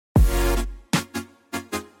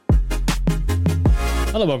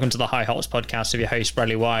Hello, welcome to the High Hops podcast with your host,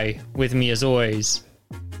 Bradley Y. With me, as always,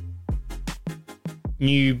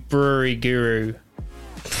 new brewery guru,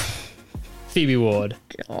 Phoebe Ward.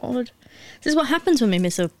 God. This is what happens when we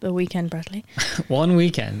miss a weekend, Bradley. One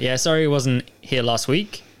weekend. Yeah, sorry I wasn't here last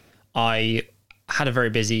week. I had a very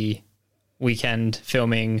busy weekend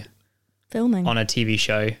filming on a TV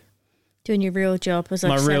show. Doing your real job, as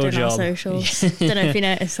I've said in our socials. Don't know if you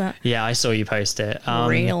noticed that. Yeah, I saw you post it.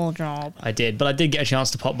 Real job. I did, but I did get a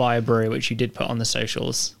chance to pop by a brewery, which you did put on the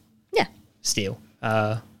socials. Yeah. Steel.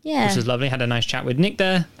 Yeah. Which was lovely. Had a nice chat with Nick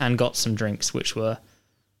there and got some drinks, which were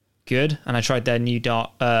good. And I tried their new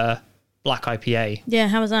dark black IPA. Yeah,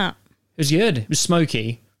 how was that? It was good. It was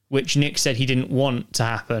smoky, which Nick said he didn't want to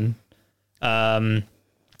happen. But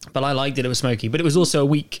I liked it. It was smoky. But it was also a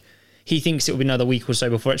week. He thinks it will be another week or so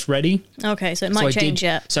before it's ready. Okay, so it might change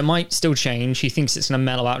yet. So it might still change. He thinks it's going to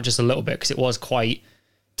mellow out just a little bit because it was quite...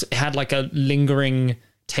 It had like a lingering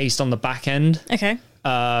taste on the back end. Okay.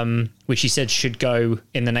 Which he said should go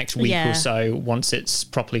in the next week or so once it's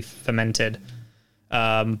properly fermented.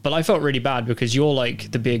 But I felt really bad because you're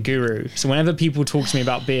like the beer guru. So whenever people talk to me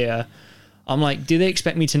about beer, I'm like, do they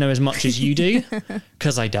expect me to know as much as you do?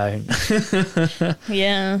 Because I don't.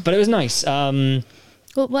 Yeah. But it was nice.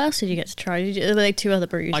 Well, what else did you get to try? Were there like two other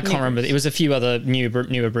brews? I can't remember. It was a few other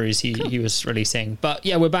newer brews he was releasing. But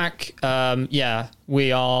yeah, we're back.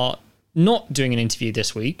 We are not doing an interview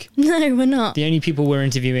this week. No, we're not. The only people we're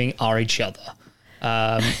interviewing are each other.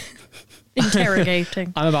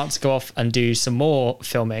 Interrogating. I'm about to go off and do some more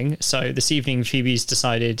filming. So this evening, Phoebe's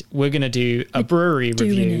decided we're going to do a brewery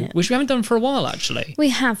review, which we haven't done for a while, actually. We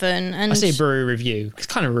haven't. And I say brewery review. It's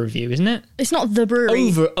kind of a review, isn't it? It's not the brewery.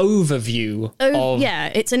 Overview.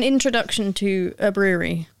 Yeah, it's an introduction to a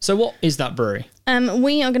brewery. So what is that brewery?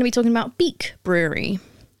 We are going to be talking about Beak Brewery.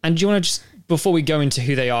 And do you want to just, before we go into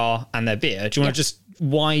who they are and their beer, do you want to just,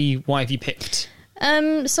 why have you picked...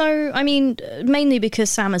 So, I mean, mainly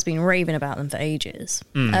because Sam has been raving about them for ages.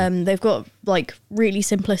 They've got, like, really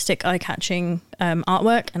simplistic, eye-catching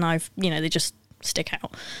artwork, and they just stick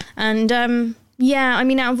out. And, I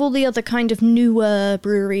mean, out of all the other kind of newer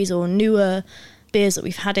breweries or newer beers that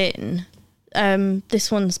we've had in,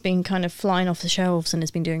 this one's been kind of flying off the shelves and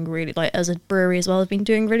has been doing really, like, as a brewery as well, has been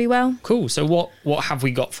doing really well. Cool. So what have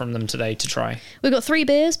we got from them today to try? We've got 3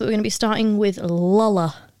 beers, but we're going to be starting with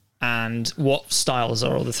Lulla. And what styles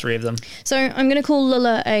are all the 3 of them? So I'm going to call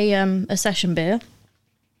Lulla a session beer.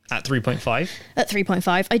 At 3.5? At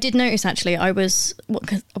 3.5. I did notice, actually, when I was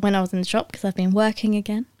in the shop, because I've been working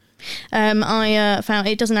again, I found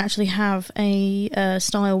it doesn't actually have a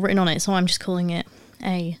style written on it, so I'm just calling it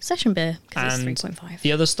a session beer, because it's 3.5.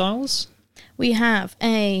 The other styles? We have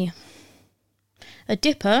a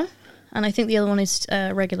dipper, and I think the other one is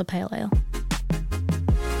regular pale ale.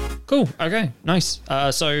 Cool. Okay. Nice.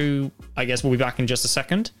 So I guess we'll be back in just a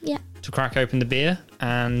second. Yeah. To crack open the beer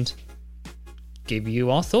and give you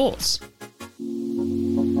our thoughts.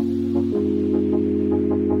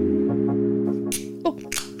 Oh,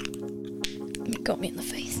 it got me in the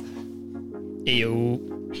face. Ew.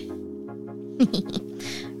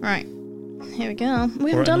 Right. Here we go.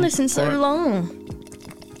 We haven't done this in so long.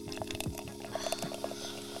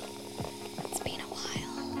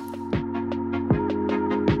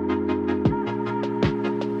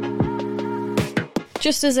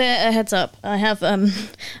 Just as a heads up, I have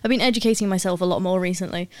I've been educating myself a lot more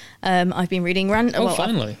recently. I've been reading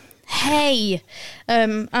finally. Hey,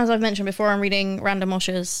 as I've mentioned before, I'm reading Randa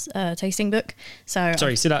Mosher's tasting book. So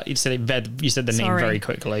sorry, you said the name very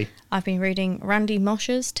quickly. I've been reading Randy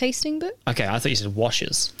Mosher's tasting book. Okay, I thought you said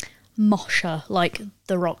Washers. Mosher, like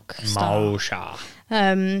the rock star. Mosher.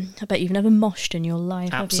 I bet you've never moshed in your life.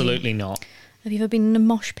 Absolutely not. Have you ever been in a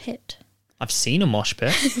mosh pit? I've seen a mosh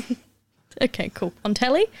pit. Okay, cool. On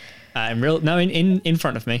telly? In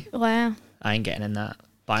front of me. Wow. I ain't getting in that.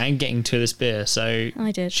 But I am getting to this beer, so...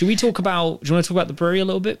 I did. Do you want to talk about the brewery a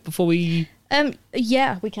little bit before we...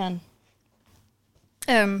 Yeah, we can.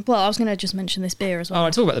 Well, I was going to just mention this beer as well. Oh,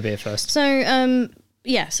 I'll talk about the beer first. So,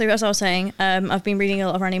 so as I was saying, I've been reading a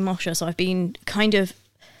lot of Randy Mosher, so I've been kind of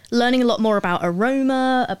learning a lot more about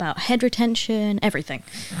aroma, about head retention, everything.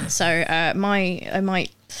 So, I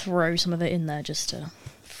might throw some of it in there just to...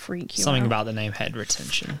 freak you Something out. about the name head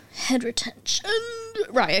retention. Head retention.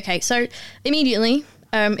 Right, okay. So immediately,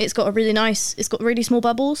 it's got really small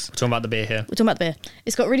bubbles. We're talking about the beer here. We're talking about the beer.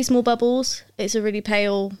 It's got really small bubbles. It's a really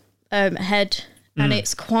pale head. And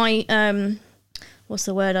it's quite, what's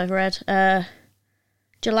the word I've read?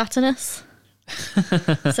 Gelatinous.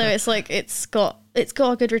 So it's like, it's got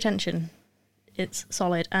a good retention. It's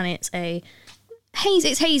solid and it's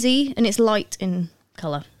hazy and it's light in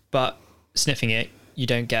colour. But sniffing it, you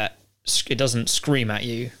don't get, it doesn't scream at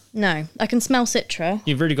you. No, I can smell Citra.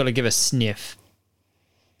 You've really got to give a sniff.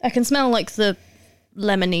 I can smell like the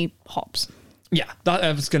lemony hops. Yeah,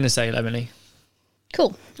 I was going to say lemony.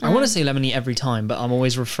 Cool. I want to say lemony every time, but I'm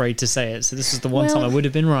always afraid to say it. So this is the one time I would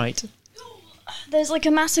have been right. There's like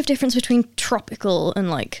a massive difference between tropical and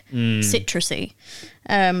like citrusy.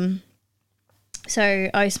 So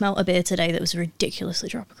I smelt a beer today that was ridiculously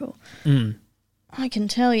tropical. I can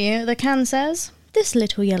tell you, the can says, this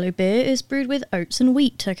little yellow beer is brewed with oats and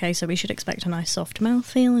wheat. Okay, so we should expect a nice soft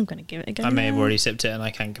mouthfeel. I'm going to give it a go. I may have already sipped it and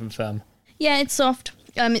I can confirm. Yeah, it's soft.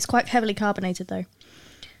 It's quite heavily carbonated though.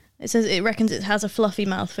 It says it reckons it has a fluffy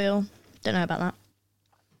mouthfeel. Don't know about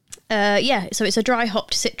that. Yeah, so it's a dry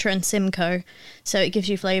hopped Citra and Simcoe. So it gives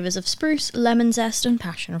you flavours of spruce, lemon zest and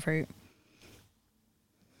passion fruit.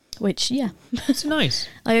 Which, yeah. It's nice.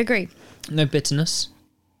 I agree. No bitterness.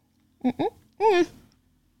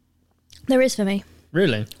 There is for me.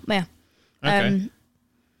 Really? Yeah. Okay.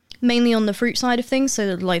 Mainly on the fruit side of things.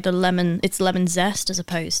 So like the lemon, it's lemon zest as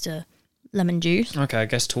opposed to lemon juice. Okay, I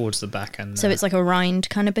guess towards the back end. So it's like a rind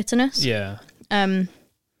kind of bitterness. Yeah.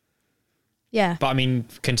 Yeah. But I mean,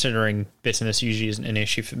 considering bitterness usually isn't an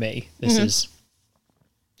issue for me, this is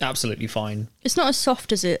absolutely fine. It's not as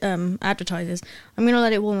soft as it advertises. I'm going to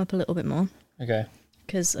let it warm up a little bit more. Okay.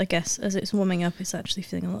 Because I guess as it's warming up, it's actually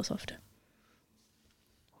feeling a lot softer.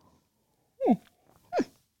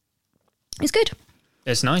 It's good.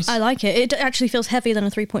 It's nice. I like it. It actually feels heavier than a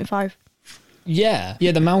 3.5. Yeah.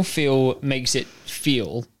 Yeah, the mouthfeel makes it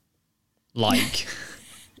feel like...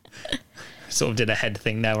 sort of did a head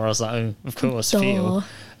thing there where I was like, oh, of course, feel.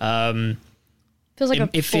 Feels like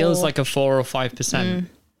it feels like a 4 or 5%.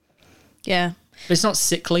 Yeah. But it's not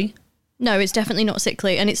sickly. No, it's definitely not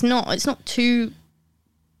sickly, and it's not too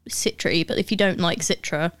citry. But if you don't like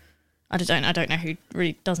Citra, I don't know who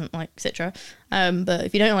really doesn't like Citra. But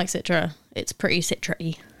if you don't like Citra, it's pretty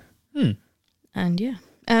citry. And yeah.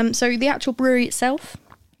 So the actual brewery itself.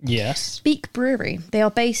 Yes. Beak Brewery. They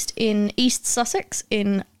are based in East Sussex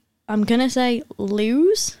in, I'm going to say,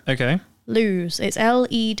 Lewes. Okay. Lewes. It's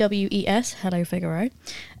Lewes. Hello, Figaro.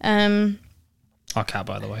 Our cat,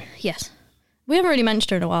 by the way. Yes. We haven't really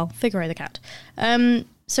mentioned her in a while. Figaro the cat.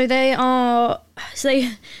 So they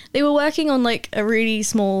were working on like a really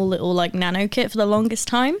small little like nano kit for the longest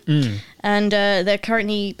time. And they're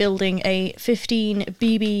currently building a 15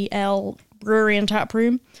 BBL brewery and tap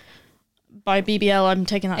room. By BBL, I'm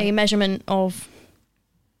taking that a measurement of,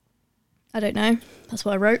 I don't know. That's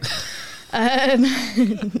what I wrote.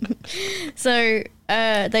 So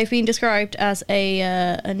they've been described as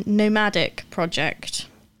a nomadic project.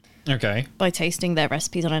 Okay. By tasting their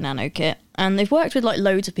recipes on a nano kit. And they've worked with like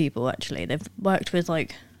loads of people actually. They've worked with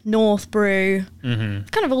like North Brew, kind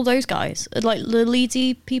of all those guys, like the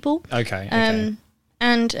Leedsy people. Okay.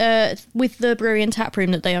 And with the brewery and tap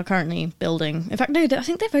room that they are currently building. In fact, no, I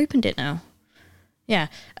think they've opened it now. Yeah.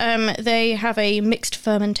 They have a mixed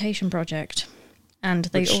fermentation project. And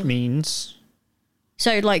they Which means?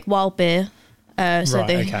 So like wild beer. So right,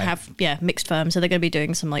 they have, mixed ferm. So they're going to be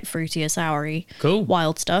doing some like fruity or soury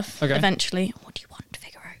wild stuff eventually. What do you want,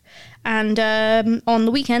 Figaro? And on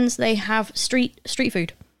the weekends, they have street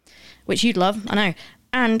food, which you'd love, I know.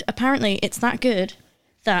 And apparently it's that good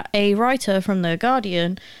that a writer from The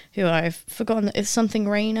Guardian, who I've forgotten, it's something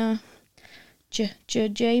Rayner,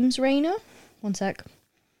 James Rayner? One sec.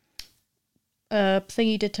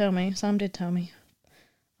 Thingy did tell me, Sam did tell me.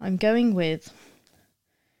 I'm going with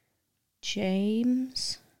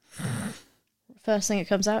James. First thing that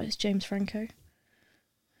comes out is James Franco.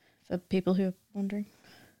 For people who are wondering.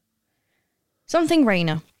 Something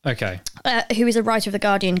Rayner. Okay. Who is a writer of The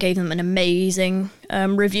Guardian, gave them an amazing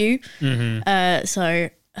review. So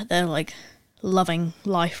they're like loving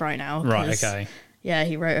life right now. Right, okay. Yeah,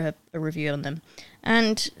 he wrote a review on them.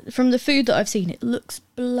 And from the food that I've seen, it looks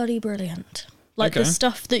bloody brilliant. Like the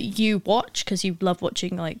stuff that you watch, because you love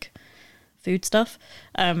watching like food stuff,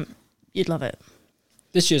 you'd love it.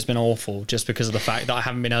 This year's been awful just because of the fact that I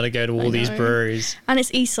haven't been able to go to all these breweries. And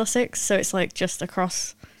it's East Sussex, so it's like just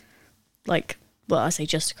across, like, well, I say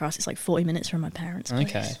just across, it's like 40 minutes from my parents' place.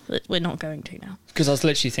 Okay. That we're not going to now. Because I was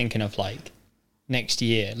literally thinking of like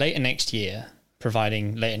later next year,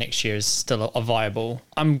 providing later next year is still a viable.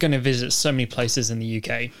 I'm going to visit so many places in the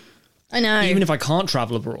UK. I know. Even if I can't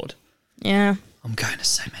travel abroad. Yeah. I'm going to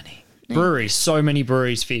so many breweries. So many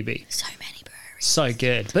breweries, Phoebe. So many breweries. So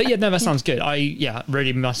good. But yeah, no, that sounds good.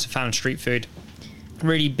 Really must have found street food.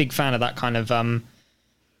 Really big fan of that kind of,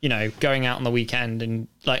 going out on the weekend and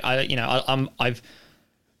like, I've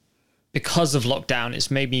because of lockdown,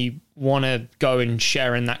 it's made me want to go and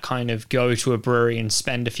share in that kind of go to a brewery and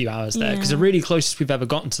spend a few hours there. Because the really closest we've ever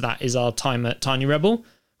gotten to that is our time at Tiny Rebel,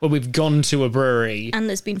 where we've gone to a brewery. And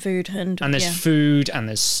there's been food and there's food and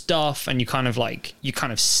there's stuff, and you kind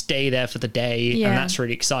of stay there for the day, and that's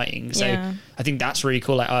really exciting. So I think that's really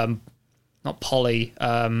cool. Like, not Polly,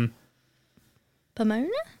 Pomona?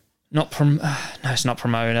 no, it's not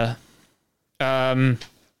Pomona.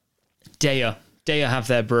 Daya have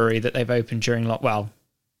their brewery that they've opened during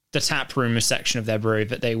the tap room section of their brewery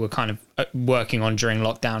that they were kind of working on during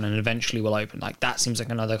lockdown and eventually will open. Like, that seems like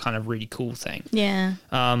another kind of really cool thing. Yeah.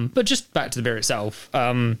 But just back to the beer itself.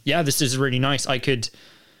 This is really nice. I could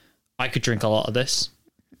drink a lot of this.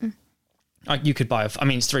 You could buy it's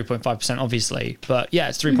 3.5% obviously, but yeah,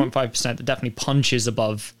 it's 3.5% that definitely punches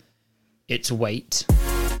above its weight.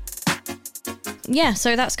 Yeah,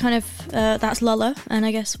 so that's kind of that's Lulla, and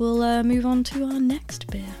I guess we'll move on to our next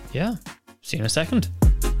beer. Yeah, see you in a second.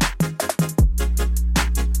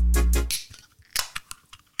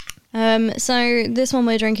 So this one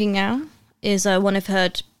we're drinking now is one I've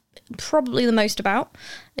heard probably the most about.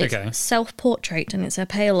 It's Self-Portrait, and it's a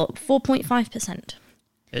pale 4.5%.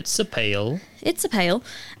 It's a pale. It's a pale,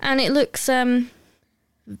 and it looks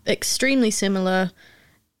extremely similar.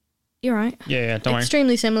 You're right. Yeah, don't worry.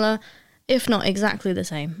 Extremely similar, if not exactly the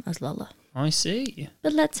same as Lulla. I see.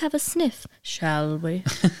 But let's have a sniff, shall we?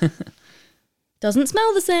 Doesn't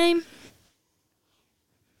smell the same.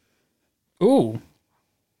 Ooh.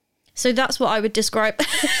 So that's what I would describe.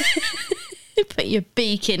 Put your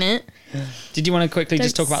beak in it. Did you want to quickly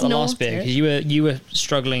just talk about the last beer? Because you were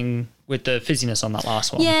struggling with the fizziness on that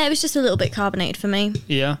last one. Yeah, it was just a little bit carbonated for me.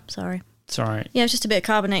 Yeah. Sorry. It's all right. Yeah, it was just a bit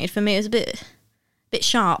carbonated for me. It was a bit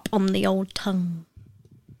sharp on the old tongue.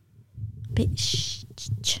 Bit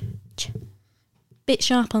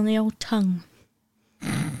sharp on the old tongue.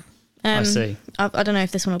 I see. I don't know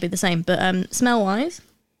if this one will be the same, but smell-wise,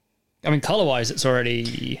 I mean, colour-wise, it's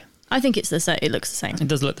already. I think it's the same. It looks the same. It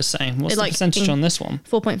does look the same. What's the percentage on this one?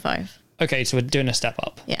 4.5. Okay, so we're doing a step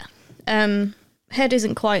up. Yeah. Head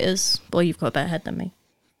isn't quite as... Well, you've got a better head than me.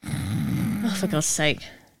 Oh, for God's sake.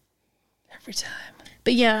 Every time.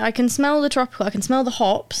 But yeah, I can smell the tropical. I can smell the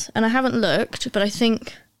hops, and I haven't looked, but I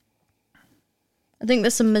think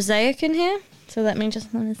there's some mosaic in here. So let me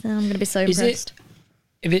just... I'm going to be so impressed.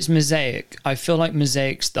 If it's mosaic, I feel like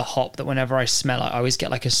mosaic's the hop that whenever I smell it, I always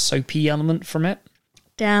get like a soapy element from it.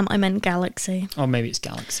 Damn, I meant Galaxy. Or maybe it's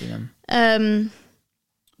Galaxy then.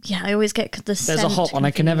 Yeah, I always get the scent. There's a hop, and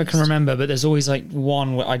I can never remember, but there's always like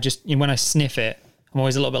one where I just, when I sniff it, I'm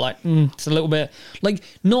always a little bit like, it's a little bit, like,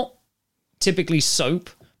 not typically soap,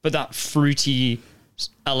 but that fruity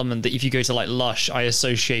element that if you go to like Lush, I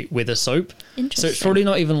associate with a soap. Interesting. So it's probably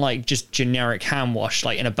not even like just generic hand wash,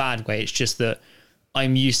 like in a bad way. It's just that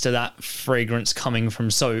I'm used to that fragrance coming from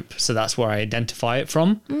soap, so that's where I identify it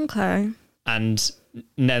from. Okay. And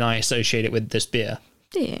then I associate it with this beer.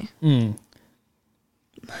 Yeah.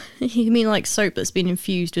 You mean like soap that's been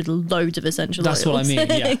infused with loads of essential oils? That's what I mean,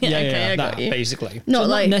 yeah. Okay, that, basically. Not so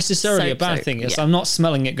like not necessarily soap, a bad thing. It's, yeah. I'm not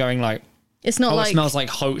smelling it going like, it's not like... it smells like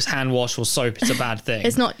hand wash or soap. It's a bad thing.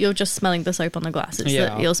 It's not you're just smelling the soap on the glass. It's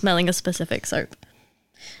that you're smelling a specific soap.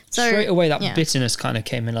 So, straight away, that bitterness kind of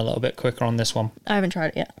came in a little bit quicker on this one. I haven't tried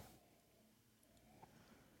it yet.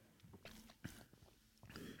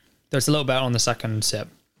 There's a little bit on the second sip.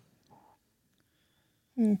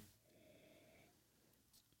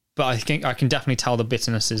 But I think I can definitely tell the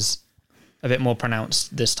bitterness is a bit more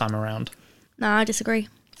pronounced this time around. No, I disagree.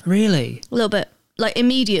 Really? A little bit. Like,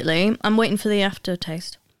 immediately, I'm waiting for the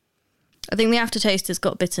aftertaste. I think the aftertaste has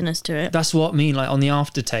got bitterness to it. That's what I mean. Like, on the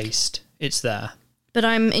aftertaste, it's there. But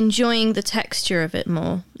I'm enjoying the texture of it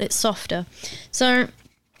more. It's softer. So,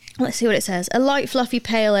 let's see what it says. A light, fluffy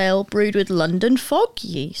pale ale brewed with London fog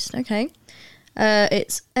yeast. Okay.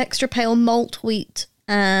 It's extra pale malt, wheat,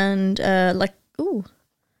 and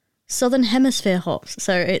Southern Hemisphere hops.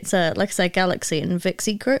 So it's like I said, Galaxy and Vic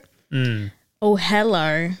Secret. Oh,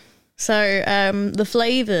 hello. So the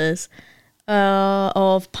flavours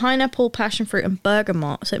of pineapple, passion fruit, and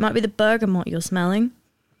bergamot. So it might be the bergamot you're smelling.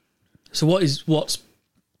 So what's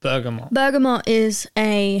bergamot? Bergamot is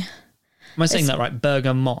a... Am I saying that right?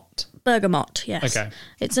 Bergamot. Bergamot, yes. Okay.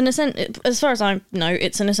 It's as far as I know,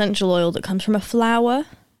 it's an essential oil that comes from a flower.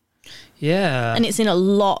 Yeah. And it's in a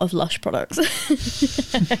lot of Lush products.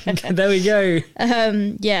 There we go.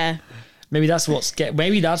 Yeah. Maybe that's what's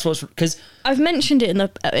because I've mentioned it in the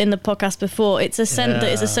podcast before. It's a scent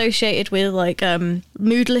that is associated with like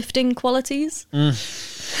mood lifting qualities.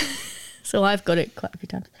 So I've got it quite a few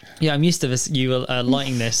times. Yeah, I'm used to this. You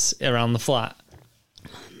lighting this around the flat.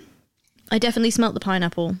 I definitely smelt the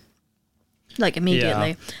pineapple. like immediately.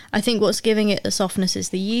 Yeah. I think what's giving it the softness is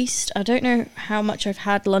the yeast. I don't know how much I've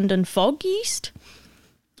had London Fog yeast.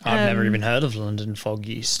 I've never even heard of London Fog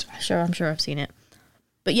yeast. I'm sure I've seen it.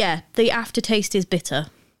 But yeah, the aftertaste is bitter.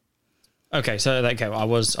 Okay, so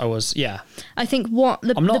yeah. I think I'm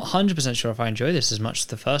not 100% sure if I enjoy this as much as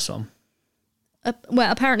the first one.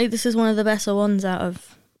 Well, apparently this is one of the better ones out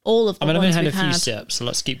of all of the ones I've only had we've a few sips, so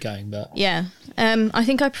let's keep going. But yeah, I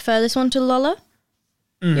think I prefer this one to Lola.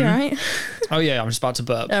 Mm-hmm. You right? Oh yeah, I'm just about to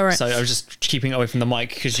burp. Oh, right. So I was just keeping away from the mic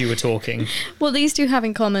because you were talking. What these two have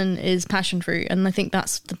in common is passion fruit, and I think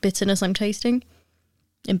that's the bitterness I'm tasting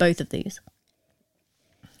in both of these.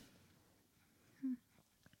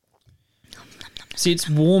 See, it's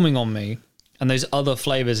warming on me, and those other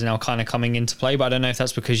flavors are now kind of coming into play. But I don't know if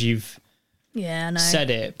that's because you've said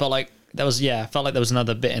it. But like I felt like there was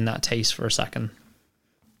another bit in that taste for a second.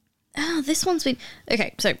 Oh, this one's been...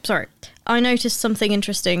 Okay, so, sorry. I noticed something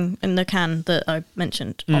interesting in the can that I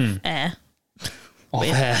mentioned off air. Off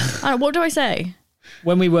air. What do I say?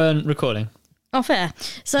 When we weren't recording. Off air.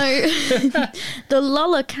 So, the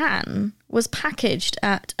Lola can was packaged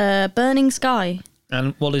at Burning Sky.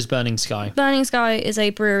 And what is Burning Sky? Burning Sky is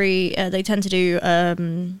a brewery. They tend to do...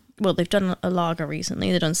 they've done a lager recently.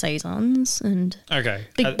 They've done saisons and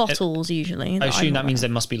big bottles usually. I assume that means they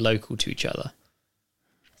must be local to each other.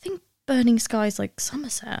 I think Burning Sky's like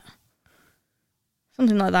Somerset.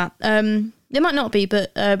 Something like that. They might not be,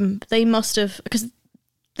 but they must have... Because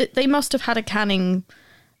they must have had a canning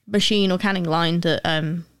machine or canning line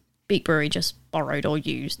that Beak Brewery just borrowed or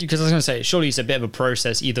used. Because I was going to say, surely it's a bit of a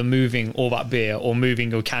process either moving all that beer or moving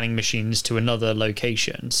your canning machines to another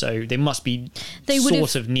location. So they must be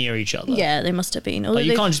sort of near each other. Yeah, they must have been. Like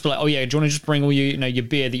you can't just be like, oh yeah, do you want to just bring all your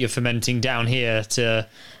beer that you're fermenting down here to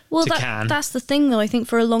can? That's the thing though. I think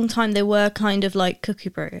for a long time they were kind of like cookie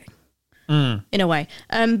brewing. In a way.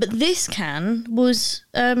 But this can was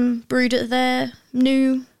brewed at their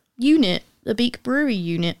new unit, the Beak Brewery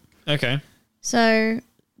unit. Okay. So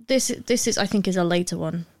this is I think is a later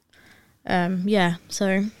one.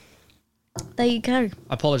 So there you go.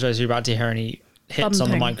 I apologise you're about to hear any hits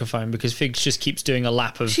on the microphone because Figs just keeps doing a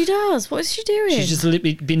lap of... She does. What is she doing? She's just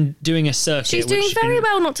literally been doing a circuit. She's doing very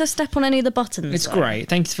well not to step on any of the buttons. It's great.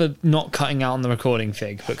 Thanks for not cutting out on the recording,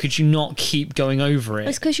 Fig, but could you not keep going over it?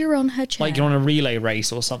 It's because you're on her chair. Like you're on a relay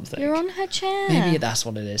race or something. You're on her chair. Maybe that's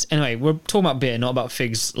what it is. Anyway, we're talking about beer, not about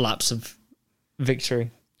Fig's laps of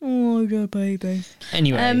victory. Oh, yeah, baby.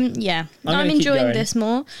 Anyway. I'm enjoying this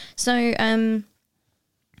more. So,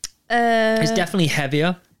 it's definitely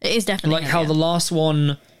heavier. It is definitely how the last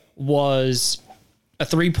one was a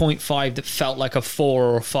 3.5 that felt like a 4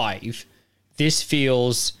 or a 5. This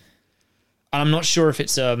feels, and I'm not sure if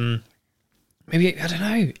it's maybe I don't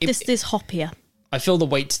know. This is hoppier. I feel the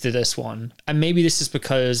weight to this one, and maybe this is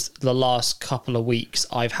because the last couple of weeks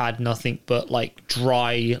I've had nothing but like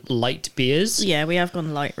dry light beers. Yeah, we have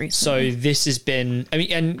gone light recently. So this has been,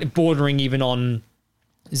 and bordering even on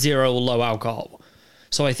 0 or low alcohol.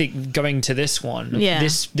 So I think going to this one,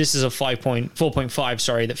 this is a 4.5,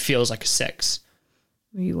 sorry, that feels like a 6.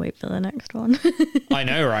 You wait for the next one. I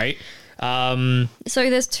know, right? So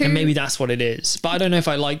there's 2. And maybe that's what it is. But I don't know if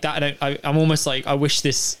I like that. I'm almost like, I wish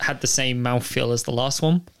this had the same mouthfeel as the last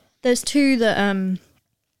one. There's 2 that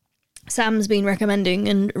Sam's been recommending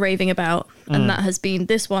and raving about. And that has been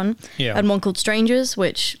this one. Yeah. And one called Strangers,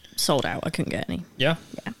 which sold out. I couldn't get any. Yeah.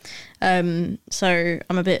 So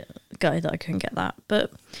I'm a bit gutted that I couldn't get that, but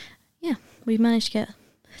yeah, we've managed to get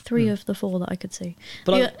 3 of the 4 that I could see.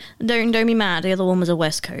 But don't be mad. The other one was a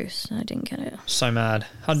West Coast. I didn't get it. So mad.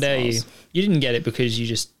 How dare you? You didn't get it because you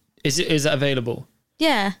just is that available?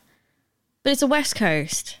 Yeah, but it's a West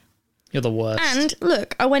Coast. You're the worst. And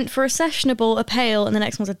look, I went for a sessionable, a pale, and the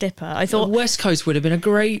next one's a dipper. I thought West Coast would have been a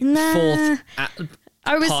great fourth.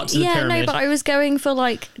 Parts of the pyramid. But I was going for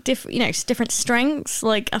like different strengths.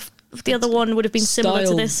 Like the other one would have been similar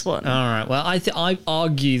to this one. All right. Well, I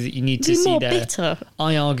argue that you need to see their bitter.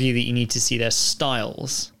 I argue that you need to see their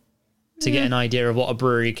styles to get an idea of what a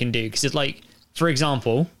brewery can do. Because it's like, for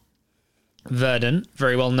example, Verdant,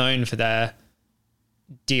 very well known for their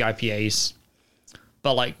DIPAs,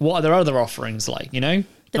 but like, what are their other offerings like?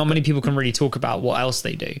 Not many people can really talk about what else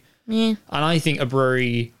they do. Yeah. And I think a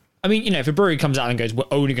brewery. I mean, if a brewery comes out and goes, we're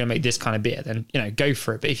only going to make this kind of beer, then, go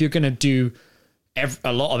for it. But if you're going to do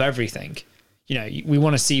a lot of everything, we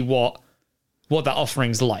want to see what that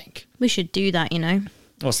offering's like. We should do that,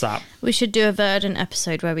 What's that? We should do a Verdant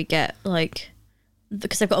episode where we get,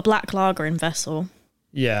 because they've got a black lager in Vessel.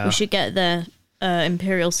 Yeah. We should get their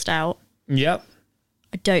Imperial Stout. Yep.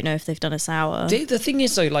 I don't know if they've done a sour. The thing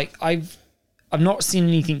is, though, I've not seen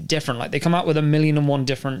anything different. Like, they come out with 1,000,001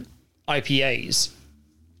 different IPAs,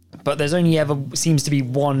 but there's only ever seems to be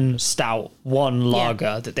one stout, one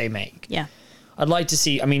lager that they make. Yeah. I'd like to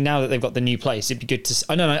see. I mean, now that they've got the new place, it'd be good to.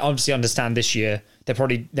 I don't know. I obviously understand this year they're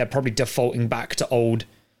probably defaulting back to old,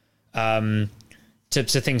 to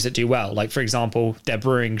things that do well. Like, for example, they're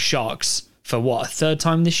brewing Sharks for what, a third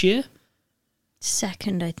time this year?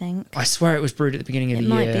 Second, I think. I swear it was brewed at the beginning of the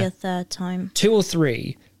year. It might be a third time. 2 or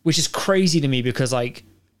 3, which is crazy to me because like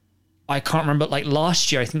I can't remember. Like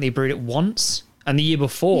last year, I think they brewed it once, and the year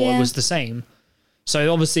before it was the same.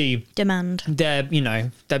 So obviously, demand. They're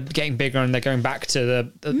getting bigger and they're going back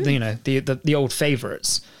to the old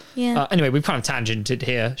favourites. Yeah. Anyway, we've kind of tangented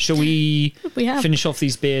here. Shall we finish off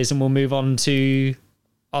these beers and we'll move on to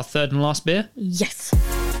our third and last beer? Yes.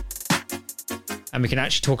 And we can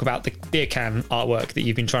actually talk about the beer can artwork that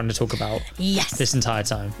you've been trying to talk about. Yes. This entire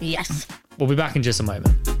time. Yes. We'll be back in just a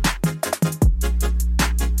moment.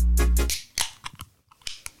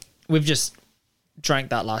 We've just drank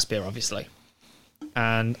that last beer, obviously.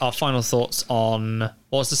 And our final thoughts on,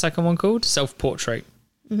 what was the second one called? Self-Portrait.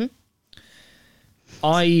 Mm-hmm.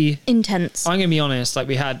 Intense. I'm going to be honest, like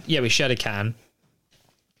we shared a can.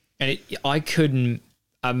 And I couldn't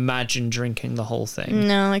imagine drinking the whole thing.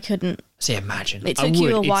 No, I couldn't. Say imagine. It took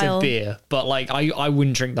you a while. It's a beer. But like, I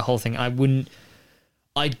wouldn't drink the whole thing.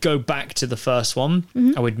 I'd go back to the first one.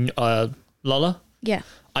 Mm-hmm. I would, Lulla. Yeah.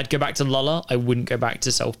 I'd go back to Lulla. I wouldn't go back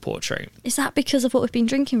to Self-Portrait. Is that because of what we've been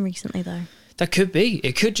drinking recently, though? That could be.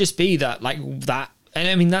 It could just be that, like that. And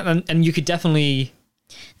I mean that, and you could definitely.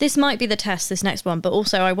 This might be the test, this next one, but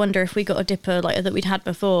also I wonder if we got a dipper like that we'd had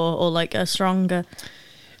before, or like a stronger.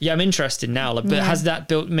 Yeah, I'm interested now. Like, but has that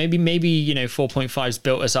built? Maybe 4.5's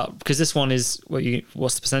built us up, because this one is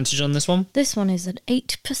what's the percentage on this one? This one is at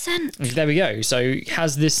 8%. There we go. So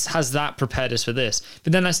has that prepared us for this?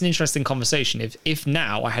 But then that's an interesting conversation. If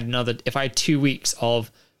now I had 2 weeks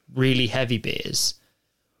of really heavy beers,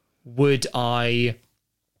 would I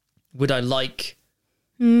like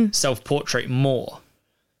Self-Portrait more?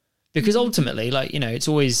 Because ultimately, like, it's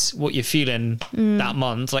always what you're feeling that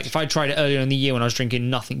month. Like if I tried it earlier in the year when I was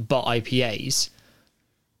drinking nothing but IPAs,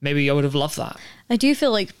 maybe I would have loved that. I do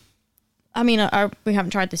feel like, I mean, we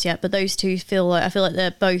haven't tried this yet, but those two I feel like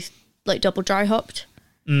they're both like double dry hopped.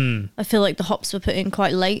 I feel like the hops were put in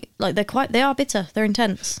quite late. Like they are bitter. They're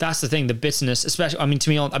intense. That's the thing. The bitterness, especially. I mean, to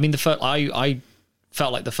me, the first I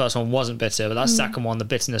felt like the first one wasn't bitter, but that second one, the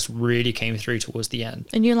bitterness really came through towards the end.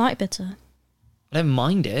 And you like bitter? I don't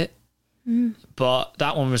mind it, but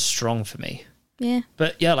that one was strong for me. Yeah.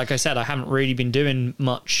 But yeah, like I said, I haven't really been doing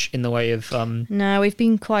much in the way of no, we've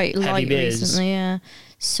been quite light beers recently. Yeah.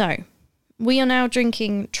 So we are now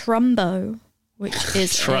drinking Trumbo, which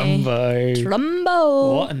is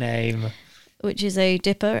Trumbo. What a name! Which is a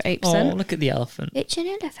dipper, 8%. Oh, look at the elephant. It's an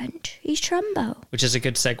elephant. He's Trumbo. Which is a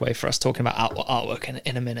good segue for us talking about artwork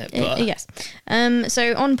in a minute. But yes.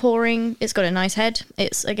 So on pouring, it's got a nice head.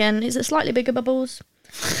 Is it slightly bigger bubbles?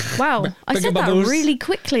 Wow. I said bubbles. That really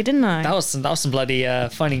quickly, didn't I? That was some bloody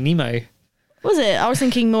Finding Nemo. Was it? I was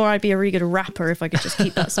thinking more I'd be a really good rapper if I could just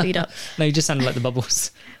keep that speed up. No, you just sounded like the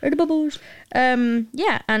bubbles. Or the bubbles.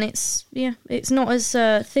 Yeah, and it's not as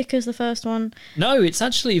thick as the first one. No, it's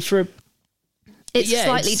actually It's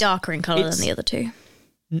slightly darker in colour than the other two.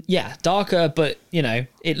 Yeah, darker, but,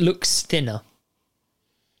 it looks thinner.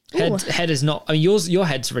 Head is not... I mean, your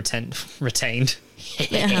head's retained.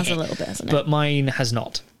 It has a little bit, hasn't it? But mine has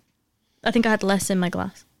not. I think I had less in my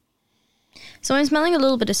glass. So I'm smelling a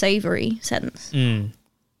little bit of savoury scents.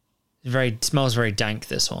 It smells very dank,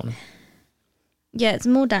 this one. Yeah, it's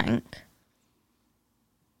more dank.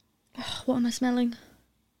 Oh, what am I smelling?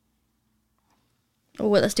 Oh,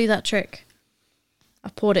 wait, let's do that trick. I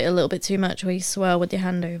poured it a little bit too much where you swirl with your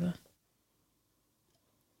hand over.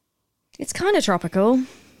 It's kind of tropical.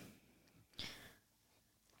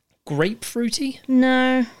 Grapefruity?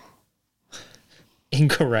 No.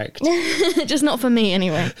 Incorrect. Just not for me,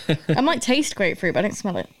 anyway. I might taste grapefruit, but I don't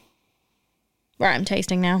smell it. Right, I'm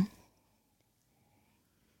tasting now.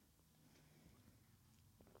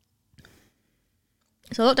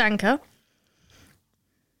 It's a lot danker.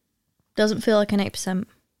 Doesn't feel like an 8%.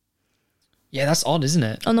 Yeah, that's odd, isn't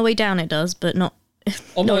it? On the way down it does, but not...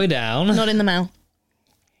 On the way down? Not in the mouth.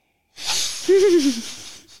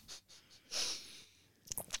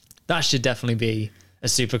 That should definitely be a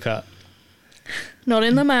supercut. Not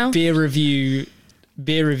in the mouth. Beer reviews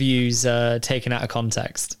taken out of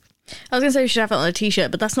context. I was going to say we should have it on a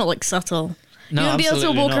t-shirt, but that's not like subtle. No, you wouldn't be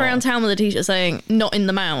able to walk around town with a t-shirt saying "not in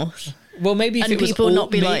the mouth." Well, maybe if and it was people all,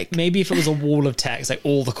 not be maybe if it was a wall of text, like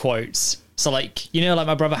all the quotes. So like, like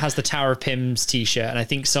my brother has the Tower of Pims t-shirt, and I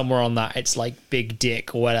think somewhere on that it's like big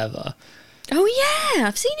dick or whatever. Oh yeah,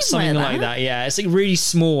 I've seen him Something wear like that, yeah. It's like really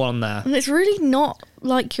small on there. And it's really not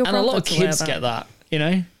like your And a lot of brother to wear kids get that, you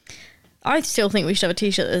know? I still think we should have a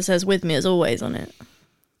t-shirt that says "With me as always" on it.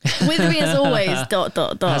 With me as always. ...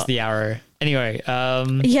 Has the arrow. Anyway,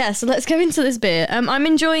 yeah. So let's go into this beer. I'm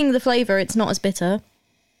enjoying the flavour. It's not as bitter.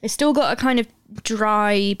 It's still got a kind of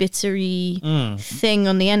dry, bittery thing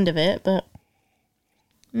on the end of it, but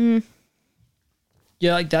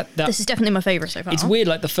yeah, like that. This is definitely my favourite so far. It's weird.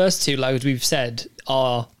 Like the first two, like we've said,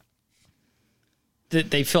 are that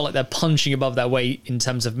they feel like they're punching above their weight in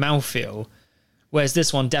terms of mouthfeel, whereas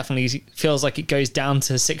this one definitely feels like it goes down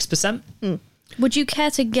to 6%. Would you care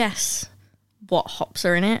to guess what hops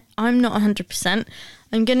are in it? I'm not 100%.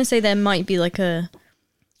 I'm going to say there might be like a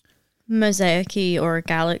Mosaic-y or a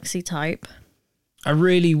Galaxy type.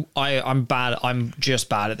 I'm bad. I'm just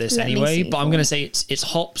bad at this anyway, but I'm going to say it's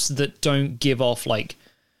hops that don't give off like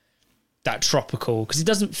that tropical, because it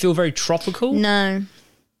doesn't feel very tropical. No.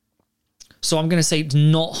 So I'm going to say it's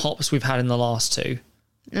not hops we've had in the last two.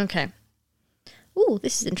 Okay. Ooh,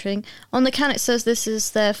 this is interesting. On the can it says this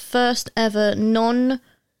is their first ever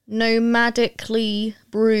non-nomadically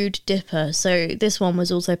brewed dipper. So this one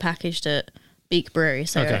was also packaged at Beak Brewery,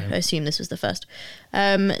 so okay. I assume this was the first.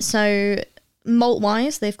 So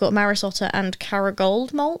malt-wise, they've got Maris Otter and Cara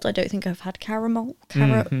Gold malt. I don't think I've had Cara malt.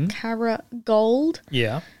 Cara Gold.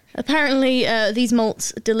 Yeah. Apparently, these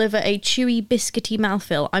malts deliver a chewy, biscuity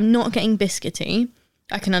mouthfeel. I'm not getting biscuity.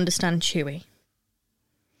 I can understand chewy.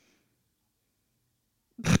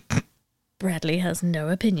 Bradley has no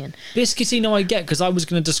opinion. Biscuity, no, I get, because I was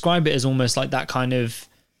going to describe it as almost like that kind of...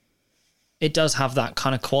 It does have that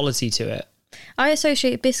kind of quality to it. I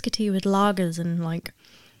associate biscuity with lagers and like...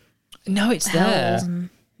 No, it's there.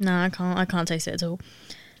 No, I can't taste it at all.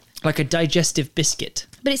 Like a digestive biscuit.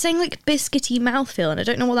 But it's saying like biscuity mouthfeel, and I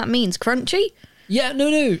don't know what that means. Crunchy? Yeah,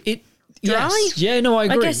 no. It dry? Yes. Yeah, no, I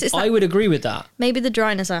agree. I would agree with that. Maybe the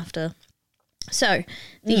dryness after. So,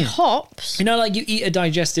 the hops... You know, like you eat a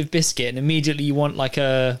digestive biscuit and immediately you want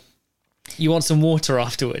you want some water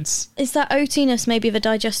afterwards. Is that oatiness maybe of a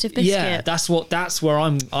digestive biscuit? Yeah, that's where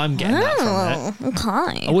I'm getting that from it.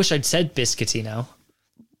 Okay. I wish I'd said biscuity now.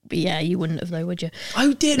 But yeah, you wouldn't have though, would you?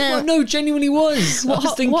 I did. No, genuinely was.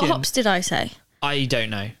 What hops did I say? I don't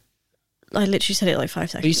know. I literally said it like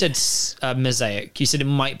 5 seconds. But you said Mosaic. You said it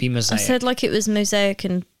might be Mosaic. I said like it was Mosaic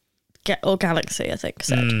and or Galaxy, I think.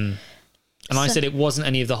 And I said it wasn't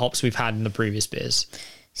any of the hops we've had in the previous beers.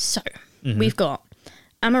 So, we've got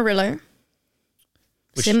Amarillo,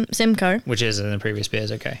 Simcoe. Which is in the previous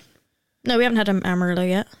beers, okay. No, we haven't had Amarillo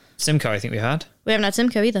yet. Simcoe, I think we've had. We haven't had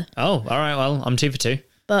Simcoe either. Oh, all right, well, I'm 2 for 2.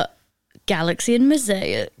 But Galaxy and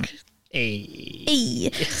Mosaic.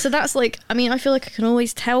 Hey. So that's like, I mean, I feel like I can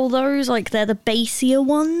always tell those, like they're the basier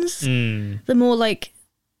ones. The more like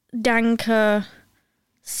danker...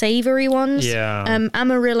 savoury ones. Yeah.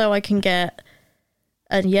 Amarillo I can get.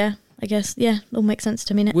 And yeah, I guess, yeah, it'll make sense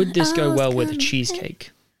to me now. Would this go well with a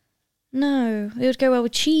cheesecake? No, it would go well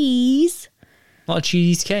with cheese. Not a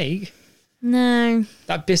cheesecake? No.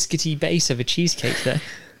 That biscuity base of a cheesecake there.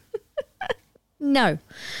 No.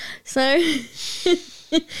 So,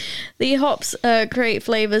 the hops create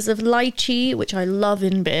flavours of lychee, which I love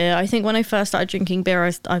in beer. I think when I first started drinking beer,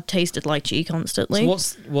 I've tasted lychee constantly.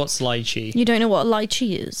 So what's lychee? You don't know what a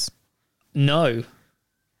lychee is? No.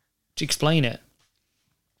 Explain it.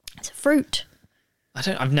 It's a fruit.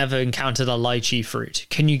 I've never encountered a lychee fruit.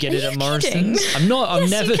 Can you get it at Morrison's? Kidding?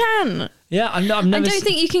 Yes, you can. Yeah, I've never. I don't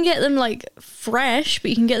think you can get them like fresh, but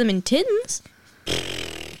you can get them in tins.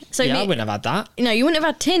 So yeah, I wouldn't have had that. No, you wouldn't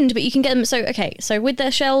have had tinned, but you can get them. So, okay, so with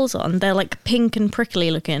their shells on, they're like pink and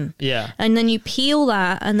prickly looking. Yeah. And then you peel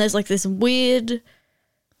that, and there's like this weird...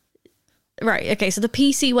 Right, okay, so the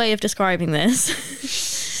PC way of describing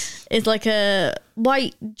this is like a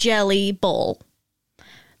white jelly ball.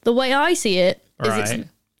 The way I see it is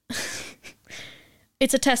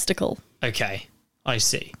it's a testicle. Okay, I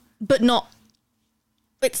see. But not...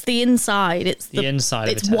 It's the inside. It's the inside.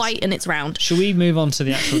 It's white and it's round. Should we move on to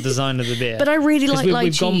the actual design of the beer? But I really like lychee.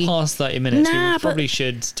 We've gone past 30 minutes. We probably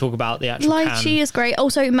should talk about the actual lychee is great.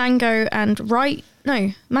 Also, mango and ripe,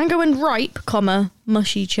 comma,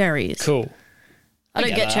 mushy cherries. Cool. I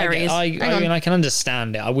don't get cherries. I mean, I can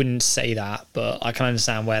understand it. I wouldn't say that, but I can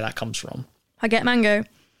understand where that comes from. I get mango.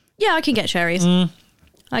 Yeah, I can get cherries.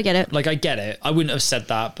 I get it. Like, I get it. I wouldn't have said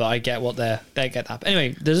that, but I get what they get that. But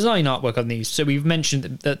anyway, the design artwork on these. So we've mentioned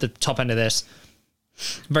that the top end of this,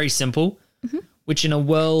 very simple, which in a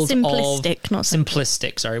world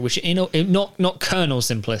simplistic, which not kernel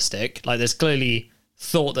simplistic. Like, there's clearly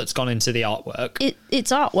thought that's gone into the artwork.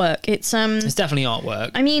 It's artwork. It's definitely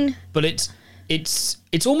artwork. I mean, but it's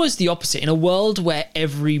it's almost the opposite. In a world where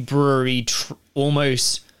every brewery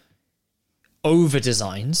almost over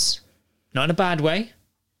designs, not in a bad way.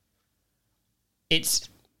 It's,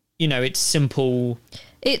 it's simple.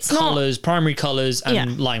 It's colours, primary colours,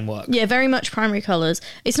 and line work. Yeah, very much primary colours.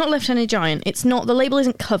 It's not Left-Handed Giant. It's not. The label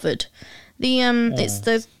isn't covered.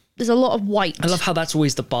 There's a lot of white. I love how that's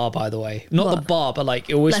always the bar, by the way. Not the bar, but like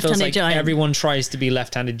it always feels like giant. Everyone tries to be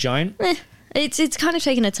Left-Handed Giant. It's kind of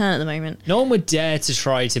taking a turn at the moment. No one would dare to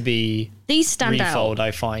try to be these stand Refold, out.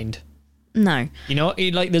 I find. No.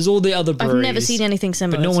 Like there's all the other breweries. I've never seen anything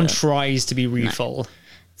similar. But no one tries to be Refold. No.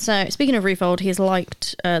 So speaking of Refold, he's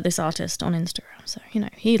liked this artist on Instagram. So,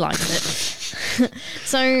 he liked it.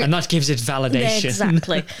 And that gives it validation. Yeah,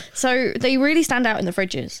 exactly. So they really stand out in the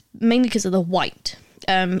fridges, mainly because of the white.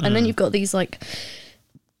 And then you've got these like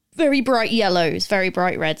very bright yellows, very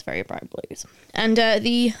bright reds, very bright blues. And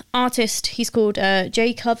the artist, he's called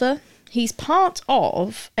Jay Cover. He's part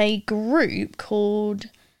of a group called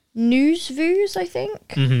Newsvoos, I think.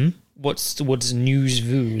 Mm-hmm. What's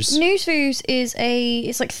Newsvoos? Newsvoos is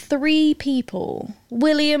it's like 3 people: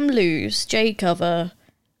 William Lewis, Jay Cover,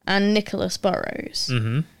 and Nicholas Burrows.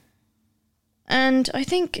 Mm-hmm. And I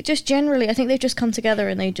think just generally, I think they've just come together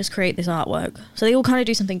and they just create this artwork. So they all kind of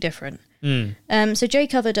do something different. So Jay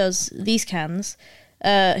Cover does these cans.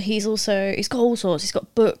 He's got all sorts. He's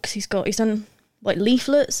got books. He's done like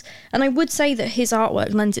leaflets. And I would say that his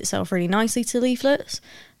artwork lends itself really nicely to leaflets.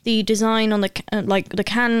 The design on the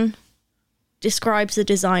can describes the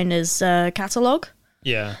designer's catalogue.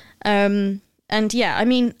 Yeah. And yeah, I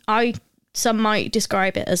mean, some might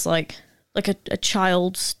describe it as like a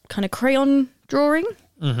child's kind of crayon drawing,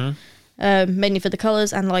 mainly for the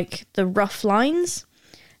colours and like the rough lines.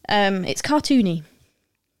 It's cartoony,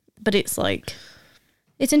 but it's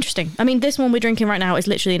interesting. I mean, this one we're drinking right now is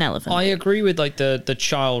literally an elephant. I agree with like the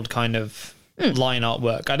child kind of line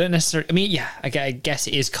artwork. I don't necessarily. I mean, yeah, I guess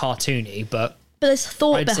it is cartoony, but there's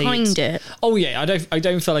thought behind it. Oh yeah, I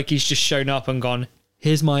don't feel like he's just shown up and gone,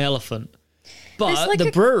 "Here's my elephant." But like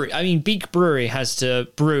the brewery, I mean, Beak Brewery has to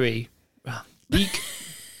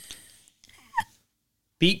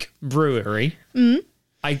Beak Brewery,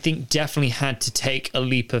 I think definitely had to take a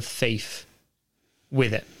leap of faith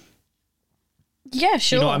with it. Yeah,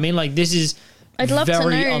 sure. You know what I mean? Like this is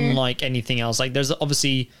very unlike anything else. Like there's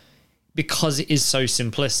obviously, because it is so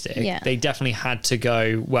simplistic, they definitely had to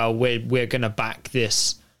go, well, we're going to back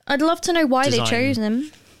this. I'd love to know why they chose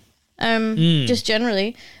him, just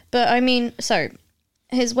generally. But I mean, so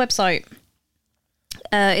his website,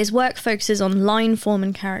 his work focuses on line, form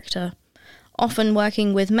and character, often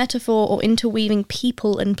working with metaphor or interweaving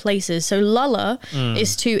people and places. So Lulla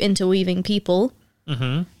is 2 interweaving people.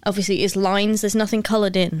 Mm-hmm. Obviously, is lines. There's nothing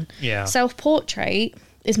coloured in. Yeah. Self-portrait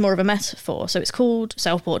is more of a metaphor. So it's called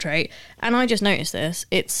self-portrait. And I just noticed this.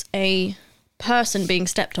 It's a person being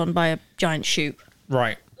stepped on by a giant shoe.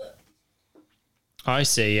 Right. I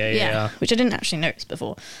see. Yeah. Which I didn't actually notice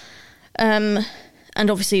before. And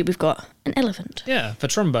obviously we've got an elephant. Yeah, for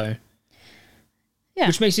Trumbo. Yeah.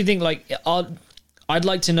 Which makes you think, like, I'd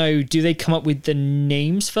like to know, do they come up with the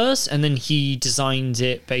names first and then he designs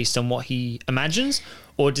it based on what he imagines?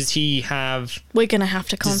 Or does he have... We're going to have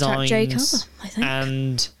to contact Jay Cover, I think.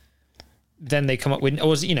 And then they come up with...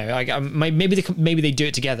 Or, maybe they do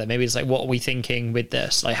it together. Maybe it's like, what are we thinking with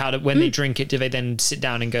this? Like, when they drink it, do they then sit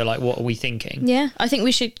down and go, like, what are we thinking? Yeah, I think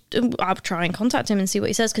we should... I'll try and contact him and see what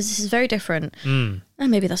he says, because this is very different. And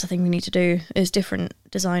maybe that's the thing we need to do, is different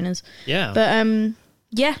designers. Yeah. But,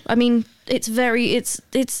 yeah, I mean, it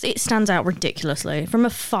stands out ridiculously from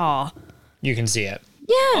afar. You can see it.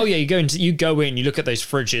 Yeah. Oh yeah, you go in, you look at those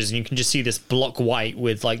fridges, and you can just see this block white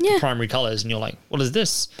with like the primary colours, and you're like, what is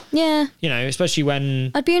this? Yeah. You know, especially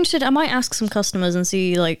when... I'd be interested. I might ask some customers and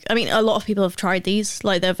see, like, I mean, a lot of people have tried these,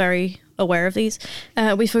 like, they're very aware of these.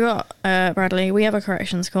 We forgot, Bradley, we have a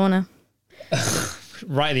corrections corner.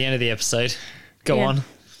 Right at the end of the episode. Go on.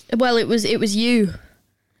 Well, it was you.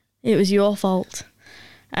 It was your fault.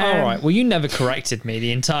 All right. Well, you never corrected me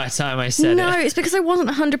the entire time I said it. No, it's because I wasn't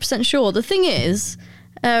 100% sure. The thing is...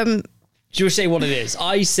 Do you say what it is?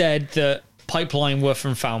 I said that Pipeline were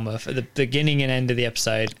from Falmouth at the beginning and end of the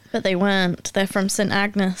episode. But they weren't. They're from St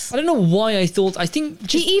Agnes. I don't know why I think...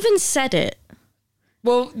 He even said it.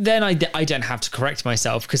 Well, then I don't have to correct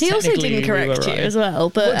myself, because he also didn't correct you as well.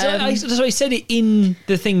 But so I said it in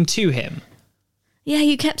the thing to him. Yeah,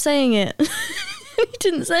 you kept saying it. He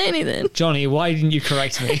didn't say anything. Johnny, why didn't you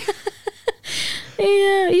correct me?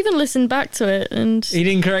 Yeah, I even listened back to it, and he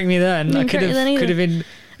didn't correct me then. I could have been.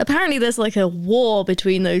 Apparently, there's like a war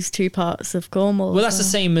between those two parts of Cornwall. Well, that's the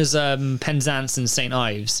same as Penzance and St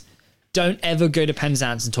Ives. Don't ever go to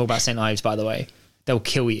Penzance and talk about St. Ives, by the way. They'll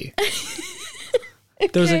kill you. Okay.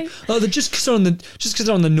 There was like, oh, they're just because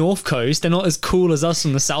they're on the north coast, they're not as cool as us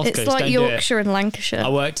on the south coast. It's like Don't Yorkshire and Lancashire. I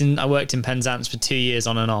worked in Penzance for 2 years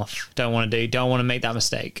on and off. Don't want to make that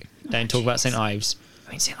mistake. Don't talk about St. Ives.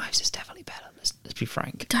 I mean, St. Ives is definitely better. Let's be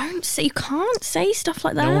frank. Don't say, you can't say stuff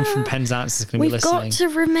like that. No one from Penzance is going to be listening. We've got to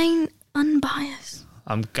remain unbiased.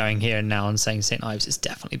 I'm going here and now and saying St. Ives is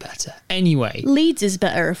definitely better. Anyway. Leeds is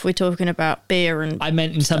better if we're talking about beer and I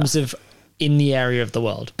meant in terms of in the area of the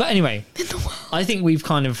world. But anyway, I think we've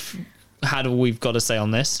kind of had all we've got to say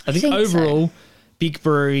on this. I think overall, so. Beak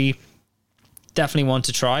Brewery, definitely want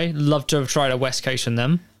to try. Love to have tried a West Coast from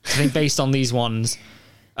them. I think based on these ones...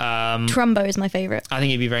 Trumbo is my favourite. I think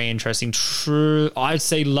it'd be very interesting. True, I'd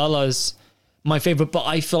say Lulla's my favourite, but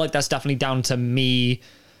I feel like that's definitely down to me,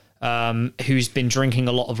 who's been drinking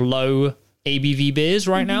a lot of low ABV beers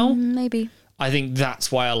right now. Maybe. I think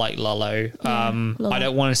that's why I like Lullo. I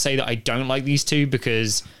don't want to say that I don't like these two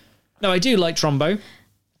because... No, I do like Trumbo.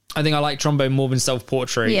 I think I like Trumbo more than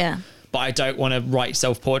Self-Portrait. Yeah. But I don't want to write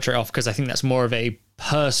Self-Portrait off because I think that's more of a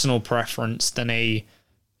personal preference than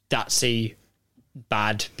that's a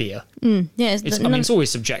bad beer. Yeah, it's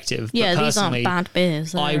always subjective. Yeah, but these aren't bad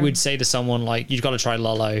beers. I would say to someone like, you've got to try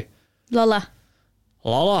Lullo. Lulla.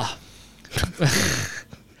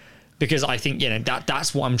 Because I think,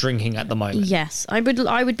 that's what I'm drinking at the moment. Yes, I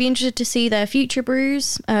would be interested to see their future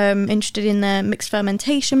brews, interested in their mixed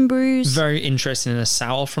fermentation brews. Very interested in a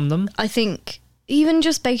sour from them. I think even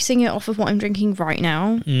just basing it off of what I'm drinking right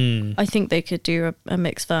now, I think they could do a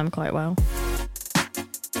mixed ferm quite well.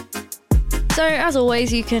 So as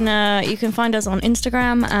always, you can find us on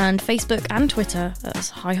Instagram and Facebook and Twitter as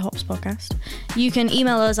High Hops Podcast. You can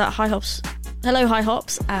email us at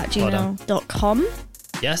hellohighhops@gmail.com.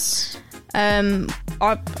 Yes.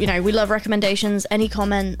 We love recommendations, any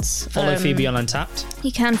comments. Follow Phoebe on Untapped.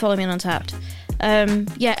 You can follow me on Untapped.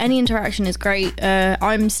 Any interaction is great.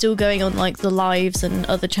 I'm still going on like the lives and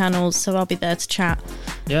other channels, so I'll be there to chat.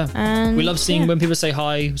 Yeah. And we love seeing when people say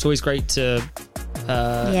hi. It's always great to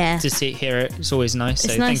hear it. It's always nice.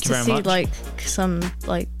 It's so nice thank you very to much. See like some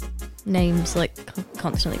like names like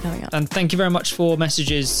constantly coming up. And thank you very much for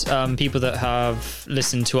messages, people that have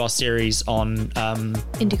listened to our series on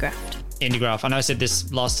Indiegraph. I know I said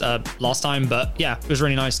this last time, but yeah, it was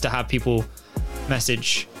really nice to have people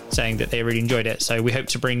message saying that they really enjoyed it. So we hope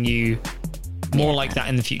to bring you more like that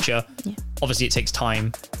in the future. Yeah. Obviously, it takes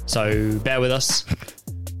time, so bear with us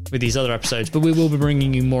with these other episodes, but we will be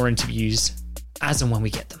bringing you more interviews as and when we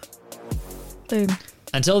get them. Boom.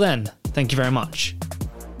 Until then, thank you very much.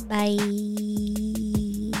 Bye.